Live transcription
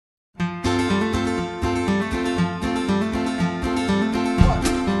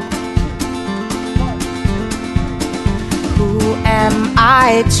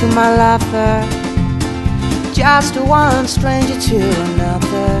goodbye to my lover, just one stranger to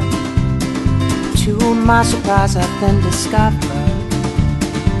another. To my surprise I then discover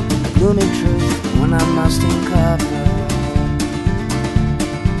a gloomy truth when I must uncover.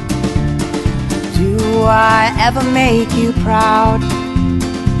 Do I ever make you proud?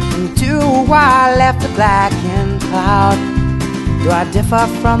 Do I left the black and cloud? Do I differ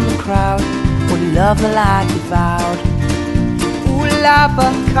from the crowd? Or love the light you vowed? Ooh,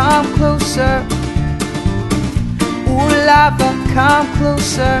 lover, come closer. Ooh, lover, come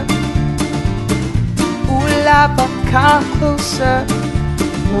closer. Ooh, lover, come closer.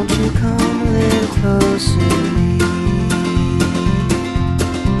 Won't you come a little closer to me?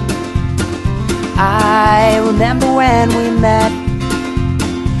 I remember when we met,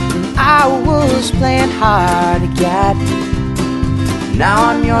 and I was playing hard to get. Now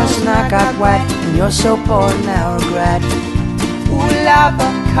I'm yours and I got wet, and you're so bored and I regret. Ooh,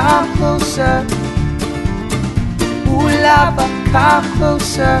 lover, come closer. Ooh, lover, come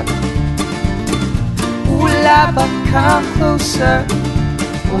closer. Ooh, lover, come closer.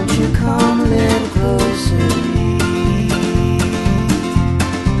 Won't you come a little closer to me?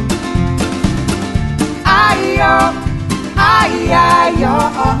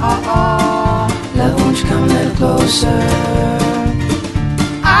 Love, won't you come a little closer?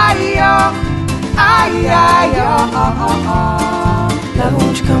 Love,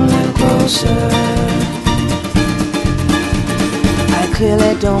 won't you come a little closer? I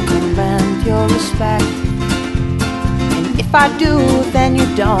clearly don't command your respect, and if I do, then you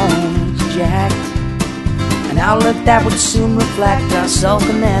don't eject. An outlet that would soon reflect our sulk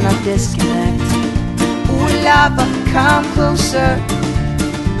and then our disconnect. Ooh, lover, come closer.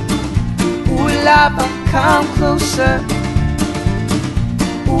 Ooh, lover, come closer.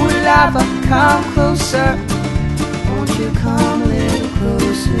 Ooh, lover, come closer. Won't you come a little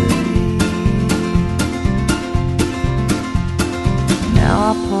closer to me? Now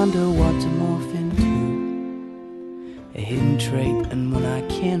I ponder what to morph into, a hidden trait and one I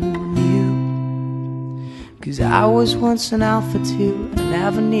can renew. 'Cause I was once an alpha too, an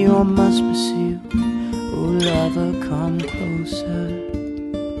avenue I must pursue. Oh, lover, come closer.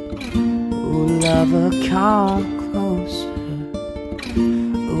 Oh, lover, come closer.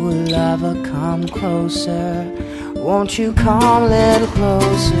 Oh, lover, come closer. Won't you come a little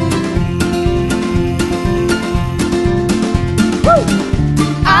closer to me? Woo!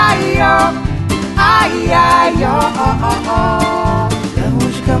 Love, won't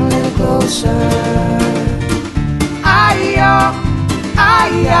you come a little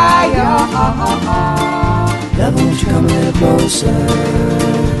closer? Love, won't you come a little closer?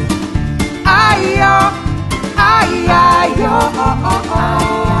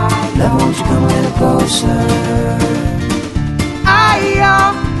 Love, won't you come a little closer?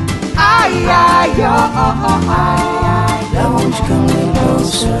 Love,